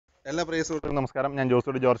എല്ലാ പ്രിയ സുഹൃത്തുക്കൾക്കും നമസ്കാരം. ഞാൻ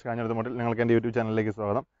ജോസൂട്ടി ജോർജ് കാഞ്ഞിരത്തുമുട്ടിൽ. നിങ്ങൾക്ക് എൻ്റെ യൂട്യൂബ് ചാനലിലേക്ക്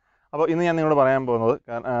സ്വാഗതം. അപ്പോൾ ഇന്ന് ഞാൻ നിങ്ങളോട് പറയാൻ പോകുന്നത്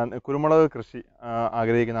കുരുമുളക് കൃഷി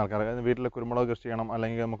ആഗ്രഹിക്കുന്ന ആൾക്കാർ, വീട്ടിൽ കുരുമുളക് കൃഷി ചെയ്യണം,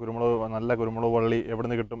 അല്ലെങ്കിൽ നമുക്ക് നല്ല കുരുമുളക് വള്ളി എവിടെ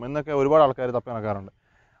നിന്ന് കിട്ടും എന്നൊക്കെ ഒരുപാട് ആൾക്കാർ തപ്പി നടക്കാറുണ്ട്.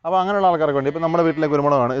 അപ്പോൾ അങ്ങനെയുള്ള ആൾക്കാർക്ക് വേണ്ടി ഇപ്പോൾ നമ്മുടെ വീട്ടിലെ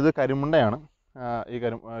കുരുമുളകാണ്, ഇത് കരിമുണ്ടയാണ്.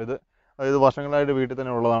 ഇത് വർഷങ്ങളായിട്ട് വീട്ടിൽ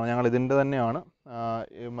തന്നെ ഉള്ളതാണ്. ഞങ്ങൾ ഇതിൻ്റെ തന്നെയാണ്,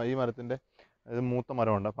 ഈ മരത്തിൻ്റെ ഇത് മൂത്ത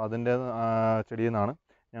മരമുണ്ട്, അപ്പോൾ അതിൻ്റെ ചെടിയിൽ നിന്നാണ്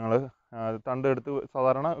ഞങ്ങൾ തണ്ട് എടുത്ത്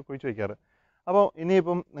സാധാരണ കുഴിച്ച് വയ്ക്കാറ്. അപ്പോൾ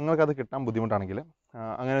ഇനിയിപ്പം നിങ്ങൾക്കത് കിട്ടാൻ ബുദ്ധിമുട്ടാണെങ്കിൽ,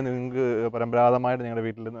 അങ്ങനെ നിങ്ങൾക്ക് പരമ്പരാഗതമായിട്ട് നിങ്ങളുടെ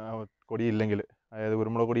വീട്ടിൽ കൊടിയില്ലെങ്കിൽ, അതായത്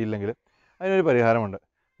കുരുമുളക് കൊടിയില്ലെങ്കിൽ, അതിനൊരു പരിഹാരമുണ്ട്.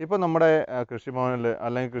 ഇപ്പോൾ നമ്മുടെ കൃഷിഭവനിൽ,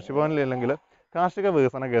 അല്ലെങ്കിൽ കൃഷിഭവനിലില്ലെങ്കിൽ കാർഷിക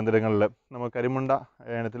വികസന കേന്ദ്രങ്ങളിൽ നമുക്ക് കരിമുണ്ട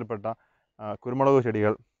ഇനത്തിൽപ്പെട്ട കുരുമുളക്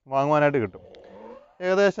ചെടികൾ വാങ്ങുവാനായിട്ട് കിട്ടും.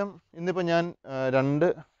 ഏകദേശം ഇന്നിപ്പോൾ ഞാൻ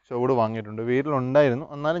 2 ചുവട് വാങ്ങിയിട്ടുണ്ട്. വീട്ടിലുണ്ടായിരുന്നു,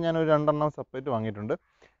 എന്നാലും ഞാനൊരു 2 എണ്ണം സെപ്പറേറ്റ് വാങ്ങിയിട്ടുണ്ട്.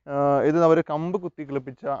 ഇത് അവർ കമ്പ് കുത്തി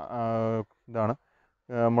കിളിപ്പിച്ച ഇതാണ്,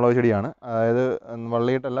 മുളക് ചെടിയാണ്. അതായത്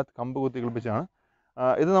വള്ളിയിട്ടല്ല, കമ്പ് കുത്തി കിളിപ്പിച്ചാണ്.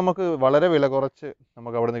 ഇത് നമുക്ക് വളരെ വില കുറച്ച്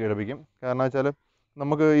നമുക്ക് അവിടെ നിന്ന് കിളിപ്പിക്കും. കാരണം വെച്ചാൽ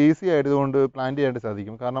നമുക്ക് ഈസി ആയിട്ട് ഇതുകൊണ്ട് പ്ലാന്റ് ചെയ്യാനായിട്ട്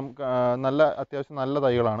സാധിക്കും. കാരണം അത്യാവശ്യം നല്ല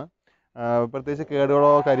തൈകളാണ്, പ്രത്യേകിച്ച്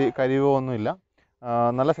കേടുകളോ കരിവോ ഒന്നുമില്ല.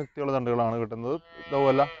 നല്ല ശക്തിയുള്ള തണ്ടുകളാണ് കിട്ടുന്നത്.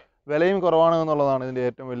 ഇതുപോലെ വിലയും കുറവാണ് എന്നുള്ളതാണ് ഇതിൻ്റെ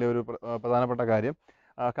ഏറ്റവും വലിയൊരു പ്രധാനപ്പെട്ട കാര്യം.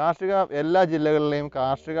 എല്ലാ ജില്ലകളിലെയും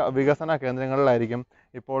കാർഷിക വികസന കേന്ദ്രങ്ങളിലായിരിക്കും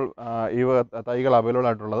ഇപ്പോൾ ഈ തൈകൾ അവൈലബിൾ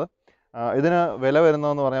ആയിട്ടുള്ളത്. ഇതിന് വില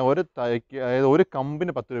വരുന്നതെന്ന് പറഞ്ഞാൽ ഒരു തൈക്ക്, അതായത് ഒരു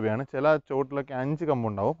കമ്പിന് 10 രൂപയാണ്. ചില ചോട്ടിലൊക്കെ 5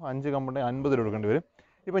 കമ്പുണ്ടാവും. 5 കമ്പുണ്ടെങ്കിൽ 50 രൂപ കൊടുക്കേണ്ടി വരും.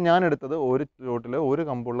 ഇപ്പോൾ ഞാൻ എടുത്തത് ഒരു ചോട്ടിൽ ഒരു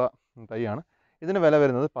കമ്പുള്ള തൈയാണ്. ഇതിന് വില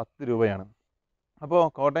വരുന്നത് 10 രൂപയാണ്. അപ്പോൾ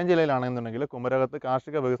കോട്ടയം ജില്ലയിലാണെന്നുണ്ടെങ്കിൽ കുമരകത്ത്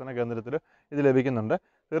കാർഷിക വികസന കേന്ദ്രത്തിൽ ഇത് ലഭിക്കുന്നുണ്ട്.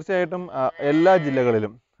 തീർച്ചയായിട്ടും എല്ലാ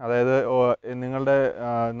ജില്ലകളിലും, അതായത് നിങ്ങളുടെ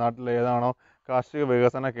നാട്ടിൽ ഏതാണോ കാർഷിക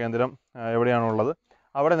വികസന കേന്ദ്രം എവിടെയാണുള്ളത്,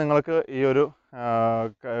 അവിടെ നിങ്ങൾക്ക് ഈ ഒരു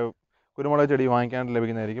കുരുമുളക് ചെടി വാങ്ങിക്കാനായിട്ട്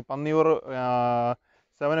ലഭിക്കുന്നതായിരിക്കും. പന്നിയൂർ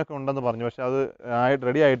 7 ഉണ്ടെന്ന് പറഞ്ഞു, പക്ഷേ അത്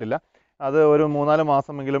റെഡി ആയിട്ടില്ല. അത് ഒരു 3-4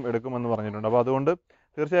 മാസമെങ്കിലും എടുക്കുമെന്ന് പറഞ്ഞിട്ടുണ്ട്. അപ്പോൾ അതുകൊണ്ട്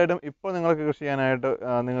തീർച്ചയായിട്ടും ഇപ്പോൾ നിങ്ങൾക്ക് കൃഷി ചെയ്യാനായിട്ട്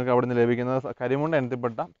നിങ്ങൾക്ക് അവിടെ നിന്ന് ലഭിക്കുന്നത് കരിമുണ്ട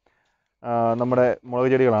ഇനത്തിൽപ്പെട്ട നമ്മുടെ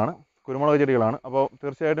മുളക് ചെടികളാണ്, കുരുമുളക് ചെടികളാണ്. അപ്പോൾ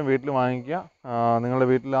തീർച്ചയായിട്ടും വീട്ടിൽ വാങ്ങിക്കുക, നിങ്ങളുടെ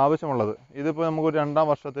വീട്ടിൽ ആവശ്യമുള്ളത്. ഇതിപ്പോൾ നമുക്കൊരു 2-ാം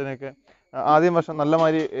വർഷത്തിനൊക്കെ, ആദ്യം വർഷം നല്ല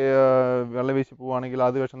മാതിരി വെള്ളം വീശി പോവുകയാണെങ്കിൽ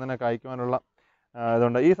ആദ്യ വർഷം തന്നെ കായ്ക്കുവാനുള്ള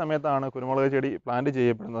ഇതുണ്ട്. ഈ സമയത്താണ് കുരുമുളക് ചെടി പ്ലാന്റ്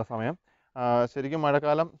ചെയ്യപ്പെടുന്ന സമയം. ശരിക്കും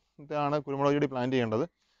മഴക്കാലത്താണ് കുരുമുളക് ചെടി പ്ലാന്റ് ചെയ്യേണ്ടത്.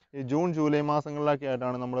 ഈ ജൂൺ ജൂലൈ മാസങ്ങളിലൊക്കെ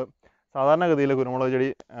ആയിട്ടാണ് നമ്മൾ സാധാരണഗതിയിൽ കുരുമുളക് ചെടി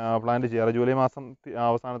പ്ലാന്റ് ചെയ്യാറ്. ജൂലൈ മാസം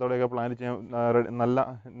അവസാനത്തോടെയൊക്കെ പ്ലാന്റ് ചെയ്യാൻ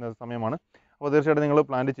നല്ല സമയമാണ്. അപ്പോൾ തീർച്ചയായിട്ടും നിങ്ങൾ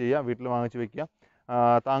പ്ലാന്റ് ചെയ്യുക, വീട്ടിൽ വാങ്ങിച്ച് വയ്ക്കുക,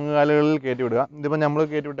 താങ്ങുകാലുകളിൽ കയറ്റി വിടുക. ഇതിപ്പോൾ നമ്മൾ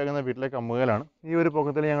കയറ്റി വിട്ടേക്കുന്ന വീട്ടിലെ കമ്പുകാലാണ്. ഈ ഒരു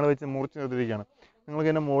പൊക്കത്തിൽ ഞങ്ങൾ വെച്ച് മുറിച്ച് നിർത്തിയിരിക്കുകയാണ്. നിങ്ങൾക്ക്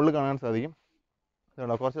ഇതിൻ്റെ മുകളിൽ കാണാൻ സാധിക്കും.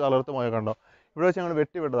 ഇതുണ്ടോ, കുറച്ച് തളർത്ത് പോയ കണ്ടോ. ഇവിടെ വെച്ച് ഞങ്ങൾ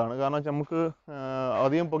വെട്ടിവിട്ടതാണ്. കാരണം വെച്ചാൽ നമുക്ക്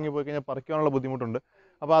അധികം പൊങ്ങിപ്പോയി കഴിഞ്ഞാൽ പറിക്കാനുള്ള ബുദ്ധിമുട്ടുണ്ട്.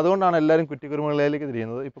 അപ്പോൾ അതുകൊണ്ടാണ് എല്ലാവരും കുറ്റിക്കുരുമുളകിലേക്ക്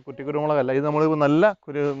തിരിയുന്നത്. ഇപ്പോൾ കുറ്റിക്കുരുമുളകല്ല, ഇത് നമ്മളിപ്പോൾ നല്ല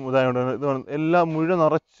ഇതായതുകൊണ്ട് ഇത് എല്ലാം മുഴുവൻ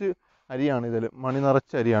നിറച്ച് അരിയാണ്, ഇതിൽ മണി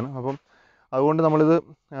നിറച്ച് അരിയാണ്. അപ്പം അതുകൊണ്ട് നമ്മളിത്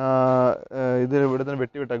ഇവിടെ തന്നെ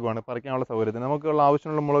വെട്ടിവിട്ടേക്കുവാണ് പറിക്കാനുള്ള സൗകര്യത്തിന്. നമുക്കുള്ള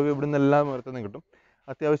ആവശ്യമുള്ള മുളക് ഇവിടുന്ന് എല്ലാ മരത്തിൽ നിന്ന് കിട്ടും.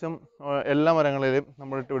 അത്യാവശ്യം എല്ലാ മരങ്ങളിലും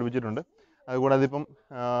നമ്മളിട്ട് പിടിപ്പിച്ചിട്ടുണ്ട്. അതുകൂടാതെ ഇപ്പം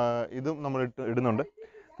ഇതും ഇടുന്നുണ്ട്.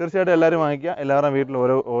 തീർച്ചയായിട്ടും എല്ലാവരും വാങ്ങിക്കുക. എല്ലാവരുടെയും വീട്ടിൽ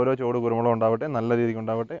ഓരോ ചുവട് കുരുമുളക് ഉണ്ടാവട്ടെ, നല്ല രീതിക്ക്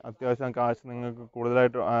ഉണ്ടാവട്ടെ. അത്യാവശ്യം കാശ് നിങ്ങൾക്ക്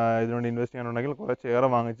കൂടുതലായിട്ട് ഇതിനുവേണ്ടി ഇൻവെസ്റ്റ് ചെയ്യാനുണ്ടെങ്കിൽ കുറച്ചേറെ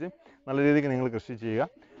വാങ്ങിച്ച് നല്ല രീതിക്ക് നിങ്ങൾ കൃഷി ചെയ്യുക.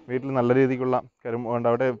 വീട്ടിൽ നല്ല രീതിക്കുള്ള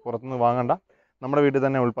ഉണ്ടാവട്ടെ, പുറത്തുനിന്ന് വാങ്ങണ്ട, നമ്മുടെ വീട്ടിൽ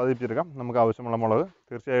തന്നെ ഉൽപ്പാദിപ്പിച്ചെടുക്കാം നമുക്ക് ആവശ്യമുള്ള മുളക്.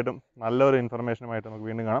 തീർച്ചയായിട്ടും നല്ലൊരു ഇൻഫർമേഷനുമായിട്ട് നമുക്ക്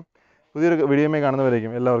വീണ്ടും കാണാം. പുതിയൊരു വീഡിയോയുമായി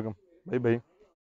കാണുന്നവരേക്കും എല്ലാവർക്കും ബൈ ബൈ.